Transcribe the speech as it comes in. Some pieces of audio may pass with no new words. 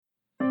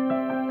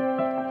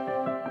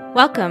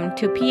Welcome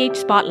to PH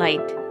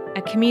Spotlight,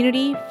 a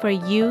community for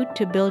you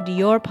to build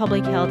your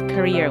public health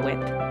career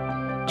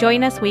with.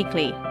 Join us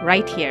weekly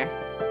right here,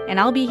 and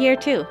I'll be here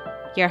too,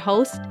 your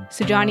host,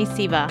 Sujani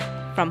Siva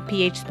from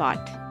PH Spot.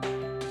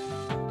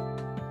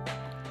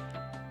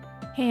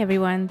 Hey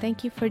everyone,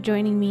 thank you for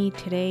joining me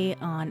today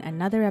on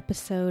another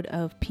episode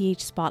of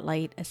PH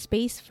Spotlight, a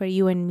space for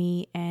you and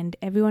me and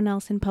everyone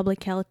else in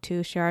public health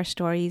to share our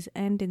stories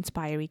and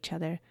inspire each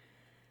other.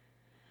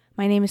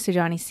 My name is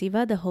Sujani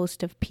Siva, the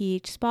host of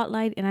PH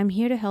Spotlight, and I'm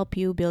here to help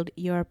you build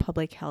your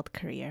public health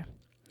career.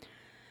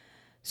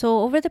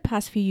 So over the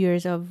past few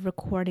years of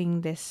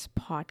recording this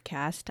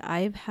podcast,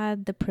 I've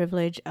had the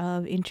privilege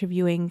of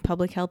interviewing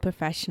public health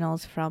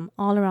professionals from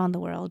all around the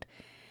world.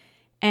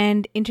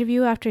 And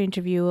interview after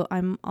interview,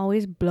 I'm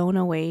always blown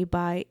away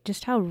by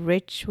just how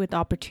rich with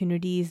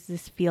opportunities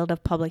this field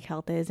of public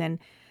health is and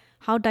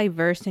how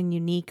diverse and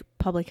unique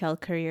public health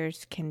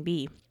careers can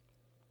be.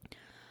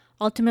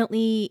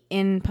 Ultimately,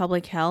 in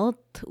public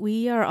health,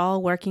 we are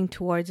all working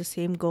towards the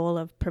same goal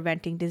of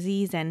preventing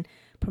disease and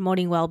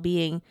promoting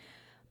well-being,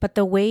 but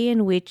the way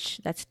in which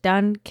that's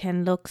done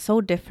can look so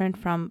different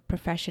from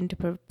profession to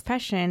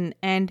profession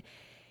and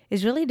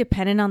is really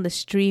dependent on the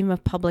stream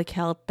of public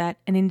health that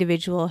an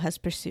individual has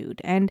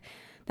pursued. And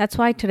that's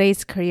why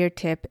today's career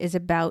tip is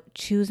about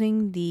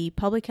choosing the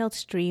public health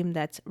stream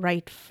that's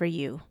right for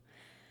you.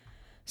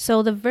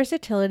 So the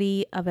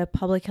versatility of a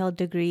public health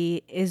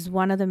degree is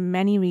one of the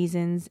many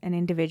reasons an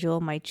individual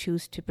might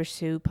choose to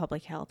pursue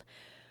public health.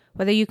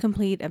 Whether you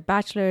complete a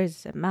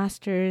bachelor's, a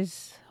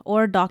master's,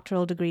 or a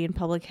doctoral degree in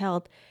public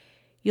health,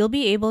 you'll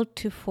be able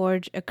to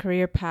forge a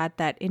career path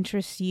that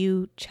interests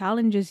you,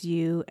 challenges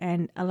you,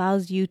 and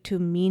allows you to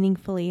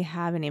meaningfully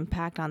have an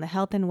impact on the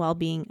health and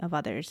well-being of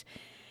others.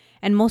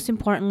 And most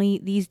importantly,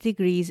 these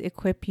degrees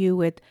equip you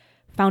with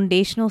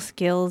foundational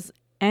skills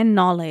and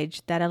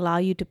knowledge that allow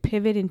you to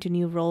pivot into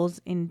new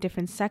roles in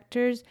different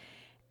sectors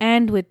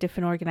and with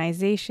different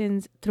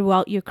organizations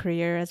throughout your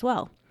career as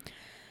well.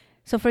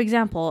 So for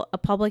example, a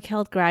public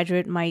health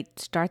graduate might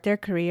start their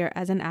career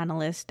as an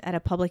analyst at a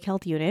public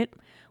health unit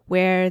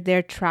where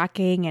they're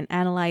tracking and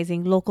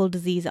analyzing local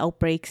disease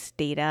outbreaks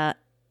data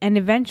and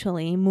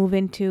eventually move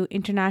into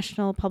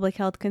international public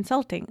health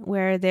consulting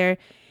where they're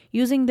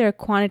using their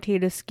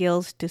quantitative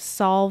skills to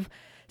solve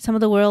some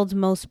of the world's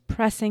most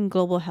pressing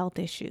global health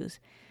issues.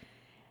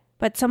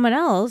 But someone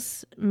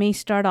else may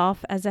start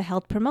off as a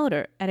health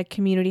promoter at a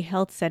community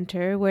health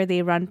center where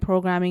they run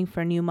programming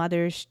for new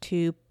mothers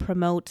to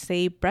promote,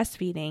 say,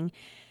 breastfeeding,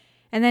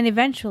 and then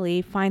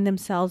eventually find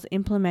themselves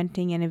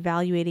implementing and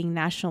evaluating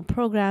national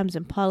programs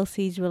and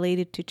policies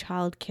related to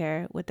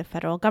childcare with the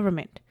federal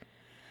government.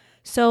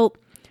 So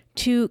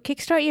to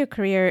kickstart your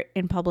career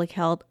in public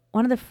health,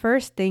 one of the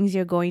first things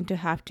you're going to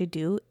have to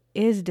do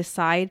is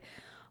decide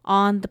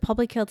on the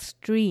public health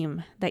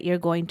stream that you're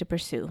going to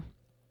pursue.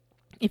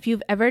 If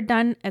you've ever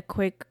done a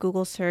quick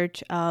Google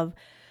search of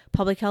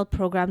public health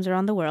programs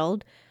around the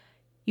world,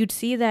 you'd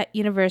see that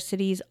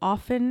universities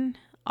often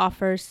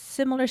offer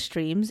similar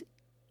streams,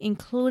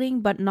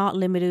 including but not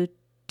limited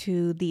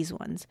to these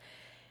ones.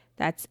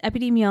 That's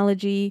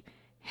epidemiology,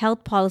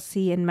 health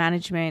policy and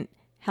management,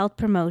 health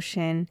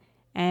promotion,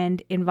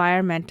 and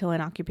environmental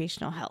and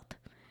occupational health.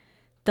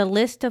 The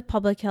list of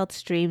public health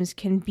streams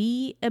can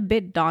be a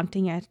bit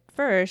daunting at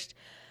first,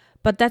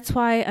 but that's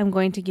why I'm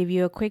going to give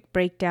you a quick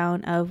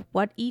breakdown of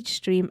what each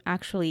stream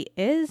actually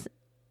is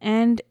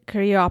and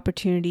career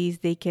opportunities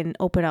they can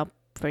open up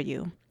for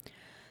you.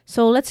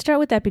 So let's start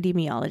with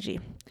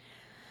epidemiology.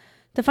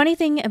 The funny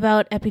thing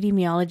about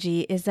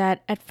epidemiology is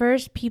that at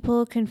first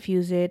people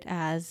confuse it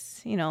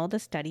as, the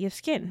study of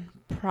skin,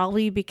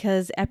 probably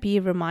because epi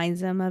reminds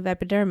them of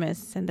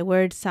epidermis and the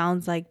word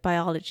sounds like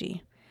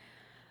biology.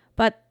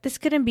 But this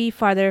couldn't be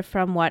farther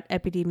from what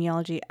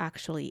epidemiology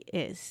actually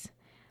is.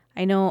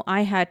 I know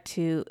I had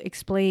to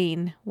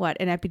explain what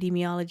an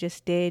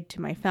epidemiologist did to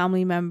my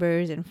family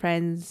members and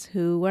friends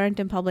who weren't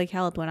in public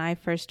health when I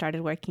first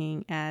started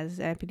working as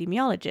an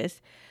epidemiologist.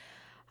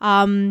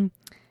 And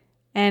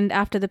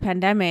after the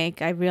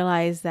pandemic, I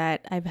realized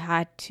that I've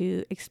had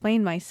to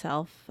explain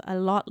myself a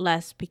lot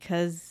less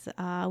because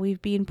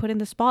we've been put in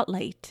the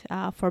spotlight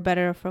for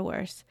better or for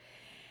worse.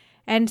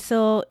 And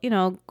so,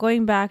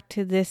 going back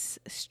to this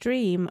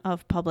stream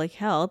of public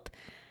health,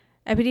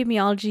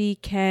 epidemiology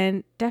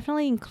can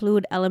definitely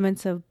include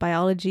elements of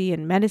biology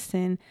and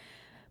medicine,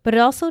 but it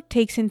also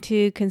takes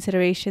into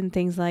consideration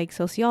things like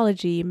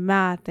sociology,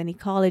 math, and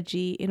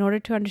ecology in order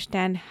to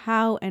understand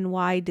how and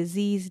why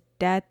disease,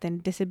 death,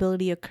 and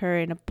disability occur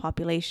in a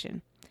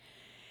population.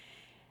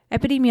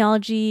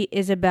 Epidemiology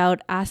is about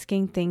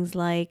asking things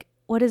like,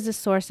 what is the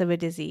source of a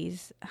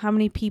disease? How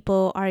many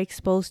people are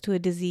exposed to a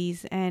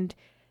disease and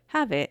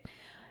have it?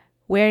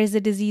 Where is the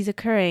disease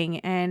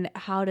occurring, and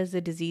how does the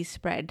disease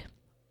spread?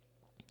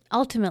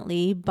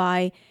 Ultimately,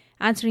 by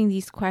answering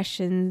these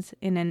questions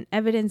in an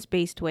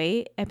evidence-based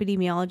way,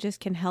 epidemiologists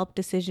can help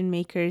decision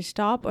makers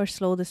stop or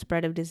slow the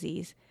spread of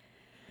disease.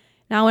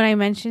 Now, when I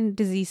mention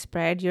disease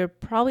spread, you're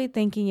probably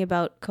thinking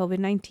about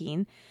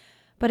COVID-19,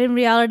 but in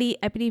reality,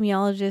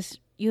 epidemiologists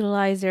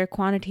utilize their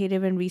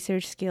quantitative and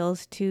research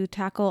skills to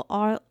tackle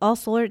all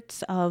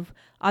sorts of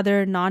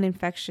other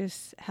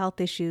non-infectious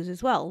health issues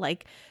as well,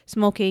 like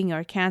smoking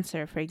or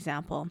cancer, for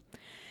example.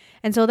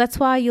 And so that's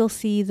why you'll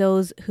see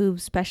those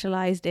who've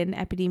specialized in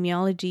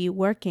epidemiology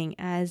working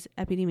as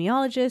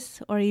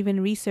epidemiologists or even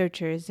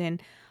researchers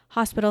in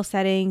hospital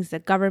settings, the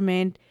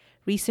government,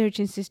 research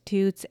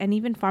institutes, and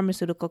even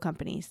pharmaceutical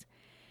companies.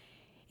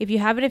 If you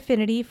have an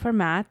affinity for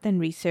math and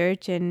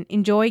research and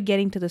enjoy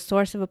getting to the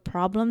source of a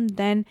problem,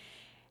 then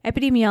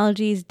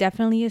epidemiology is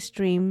definitely a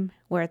stream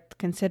worth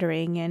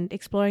considering and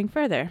exploring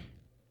further.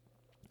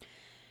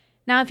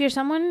 Now, if you're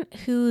someone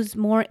who's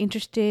more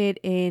interested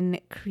in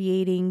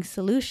creating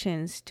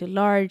solutions to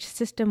large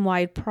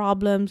system-wide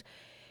problems,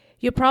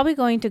 you're probably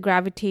going to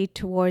gravitate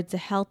towards the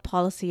health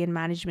policy and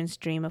management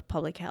stream of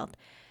public health.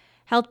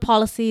 Health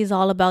policy is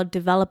all about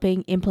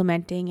developing,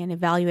 implementing, and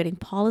evaluating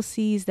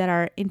policies that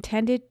are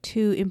intended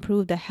to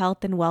improve the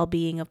health and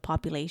well-being of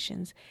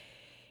populations.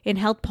 In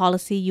health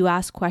policy, you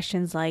ask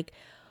questions like,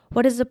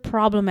 what is the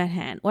problem at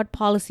hand? What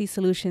policy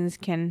solutions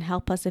can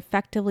help us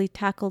effectively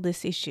tackle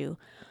this issue?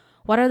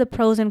 What are the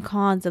pros and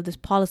cons of this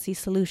policy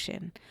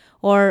solution?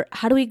 Or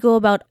how do we go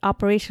about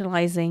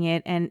operationalizing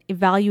it and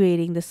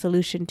evaluating the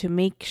solution to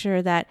make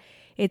sure that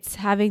it's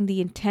having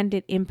the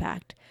intended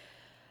impact?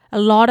 A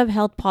lot of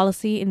health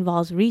policy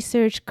involves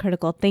research,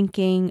 critical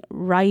thinking,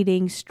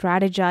 writing,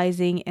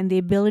 strategizing, and the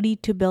ability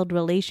to build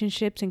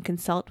relationships and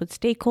consult with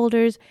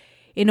stakeholders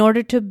in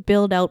order to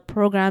build out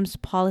programs,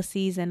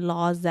 policies, and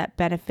laws that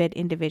benefit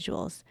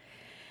individuals.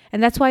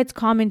 And that's why it's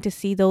common to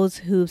see those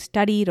who've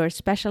studied or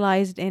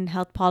specialized in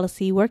health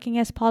policy working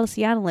as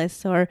policy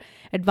analysts or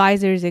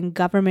advisors in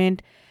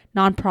government,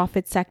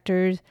 nonprofit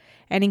sectors,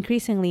 and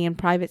increasingly in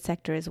private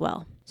sector as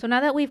well. So now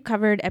that we've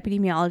covered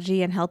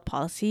epidemiology and health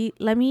policy,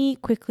 let me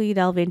quickly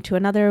delve into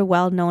another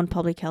well-known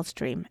public health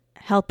stream,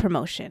 health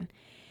promotion.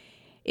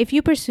 If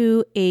you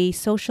pursue a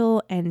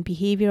social and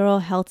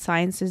behavioral health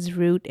sciences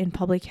route in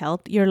public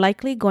health, you're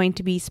likely going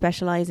to be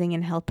specializing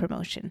in health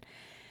promotion.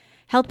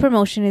 Health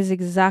promotion is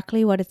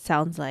exactly what it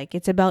sounds like.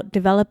 It's about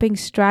developing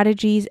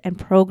strategies and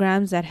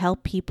programs that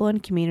help people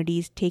and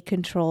communities take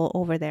control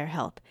over their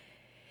health.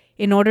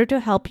 In order to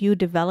help you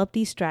develop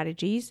these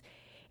strategies,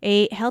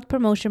 a health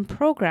promotion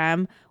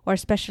program or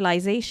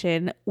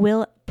specialization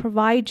will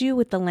provide you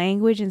with the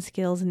language and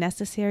skills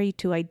necessary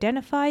to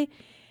identify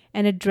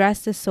and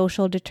address the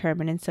social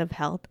determinants of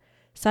health,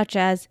 such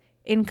as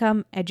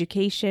income,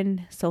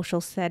 education, social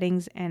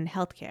settings, and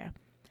healthcare.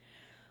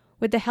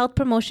 With the health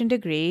promotion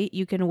degree,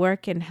 you can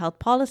work in health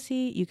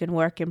policy, you can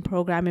work in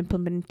program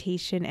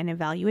implementation and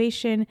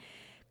evaluation,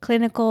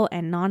 clinical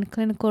and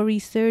non-clinical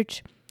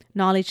research,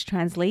 knowledge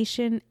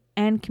translation,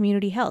 and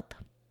community health.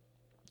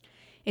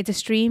 It's a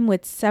stream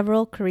with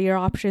several career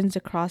options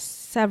across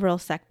several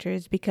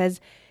sectors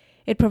because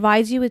it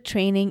provides you with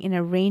training in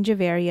a range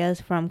of areas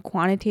from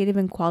quantitative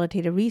and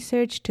qualitative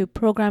research to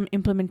program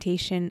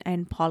implementation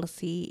and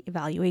policy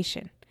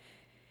evaluation.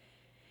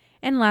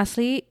 And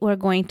lastly, we're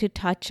going to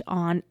touch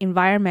on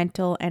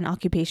environmental and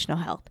occupational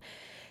health.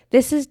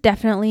 This is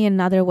definitely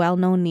another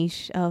well-known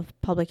niche of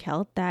public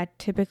health that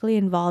typically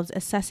involves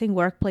assessing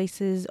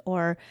workplaces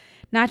or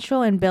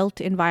natural and built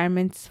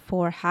environments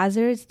for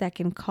hazards that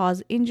can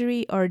cause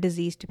injury or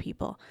disease to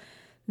people.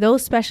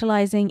 Those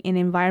specializing in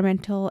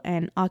environmental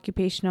and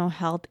occupational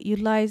health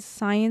utilize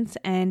science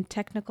and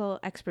technical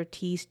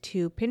expertise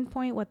to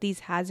pinpoint what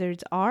these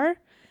hazards are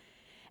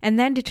and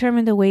then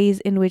determine the ways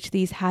in which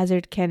these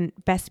hazards can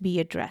best be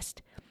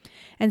addressed.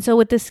 And so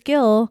with this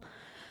skill,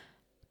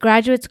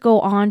 graduates go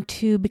on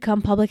to become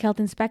public health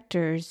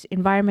inspectors,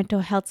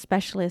 environmental health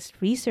specialists,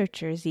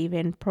 researchers,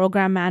 even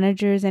program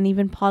managers, and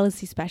even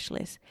policy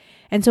specialists.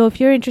 And so if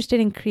you're interested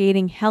in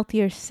creating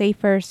healthier,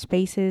 safer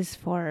spaces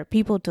for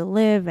people to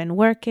live and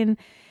work in,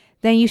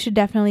 then you should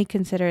definitely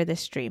consider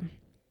this stream.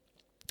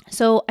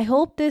 So I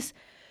hope this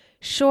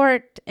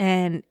short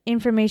and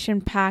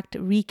information-packed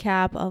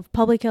recap of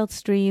public health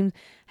streams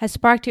has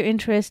sparked your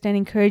interest and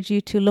encouraged you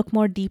to look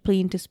more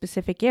deeply into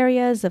specific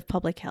areas of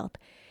public health.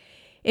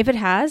 If it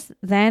has,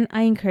 then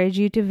I encourage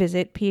you to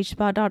visit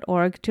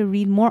phspot.org to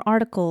read more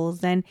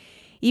articles and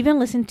even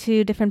listen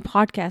to different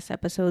podcast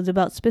episodes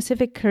about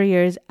specific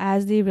careers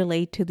as they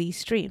relate to these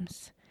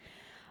streams.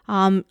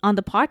 On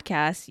the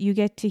podcast, you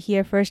get to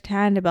hear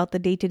firsthand about the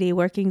day-to-day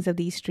workings of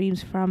these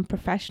streams from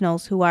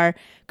professionals who are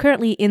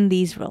currently in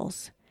these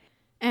roles.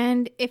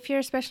 And if you're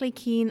especially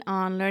keen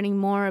on learning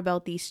more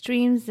about these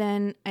streams,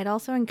 then I'd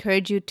also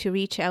encourage you to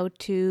reach out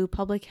to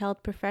public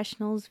health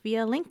professionals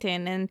via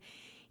LinkedIn and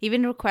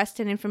even request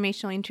an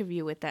informational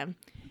interview with them.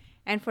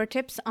 And for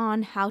tips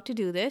on how to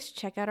do this,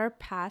 check out our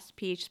past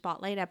PH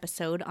Spotlight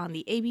episode on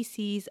the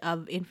ABCs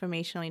of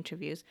informational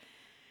interviews.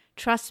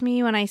 Trust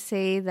me when I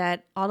say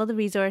that all of the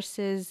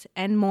resources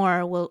and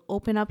more will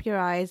open up your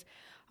eyes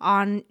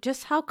on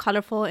just how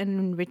colorful and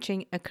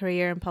enriching a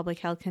career in public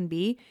health can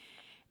be,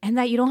 and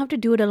that you don't have to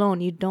do it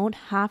alone. You don't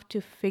have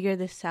to figure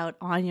this out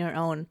on your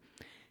own.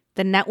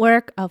 The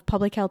network of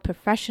public health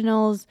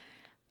professionals,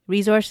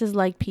 resources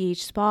like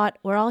PH Spot,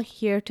 we're all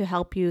here to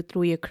help you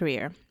through your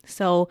career.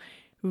 So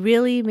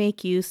really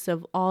make use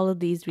of all of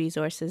these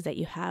resources that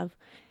you have.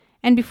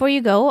 And before you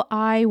go,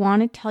 I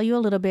want to tell you a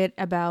little bit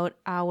about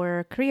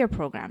our career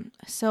program.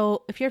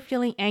 So if you're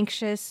feeling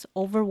anxious,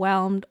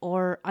 overwhelmed,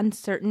 or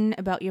uncertain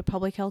about your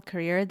public health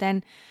career,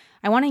 then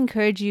I want to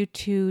encourage you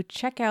to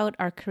check out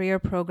our career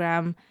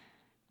program,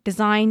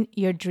 Design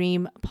Your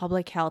Dream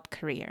Public Health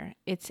Career.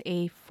 It's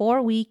a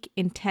 4-week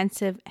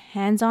intensive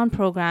hands-on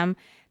program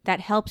that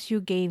helps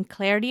you gain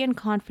clarity and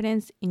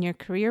confidence in your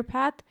career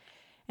path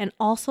and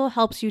also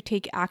helps you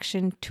take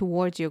action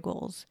towards your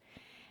goals.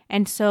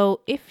 And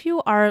so if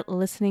you are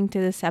listening to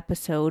this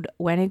episode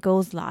when it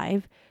goes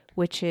live,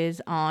 which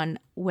is on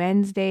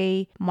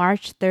Wednesday,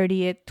 March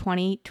 30th,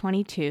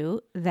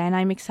 2022, then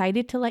I'm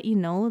excited to let you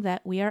know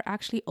that we are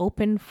actually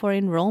open for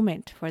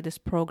enrollment for this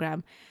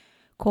program.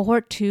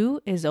 Cohort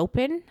 2 is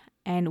open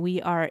and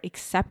we are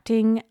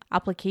accepting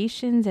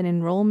applications and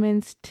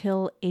enrollments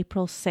till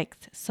April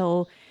 6th.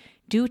 So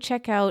do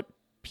check out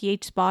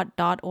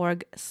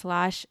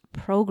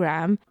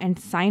phspot.org/program and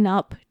sign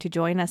up to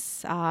join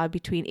us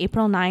between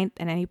April 9th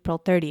and April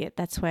 30th.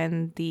 That's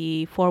when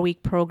the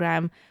 4-week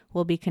program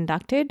will be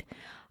conducted.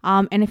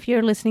 And if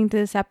you're listening to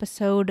this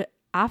episode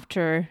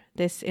after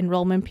this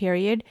enrollment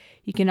period,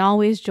 you can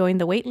always join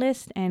the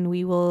waitlist and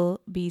we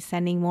will be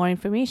sending more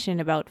information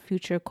about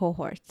future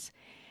cohorts.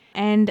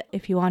 And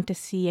if you want to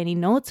see any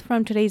notes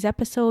from today's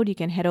episode, you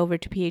can head over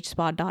to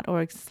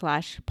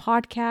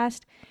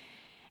phspot.org/podcast.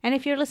 And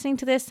if you're listening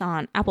to this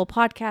on Apple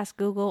Podcasts,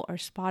 Google, or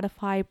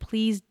Spotify,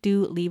 please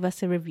do leave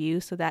us a review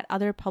so that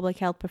other public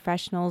health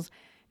professionals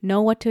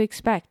know what to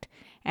expect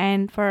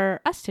and for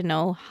us to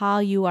know how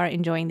you are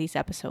enjoying these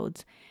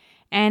episodes.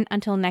 And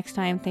until next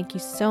time, thank you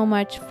so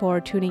much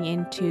for tuning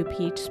in to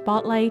PH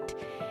Spotlight,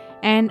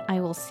 and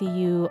I will see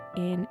you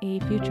in a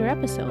future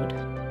episode.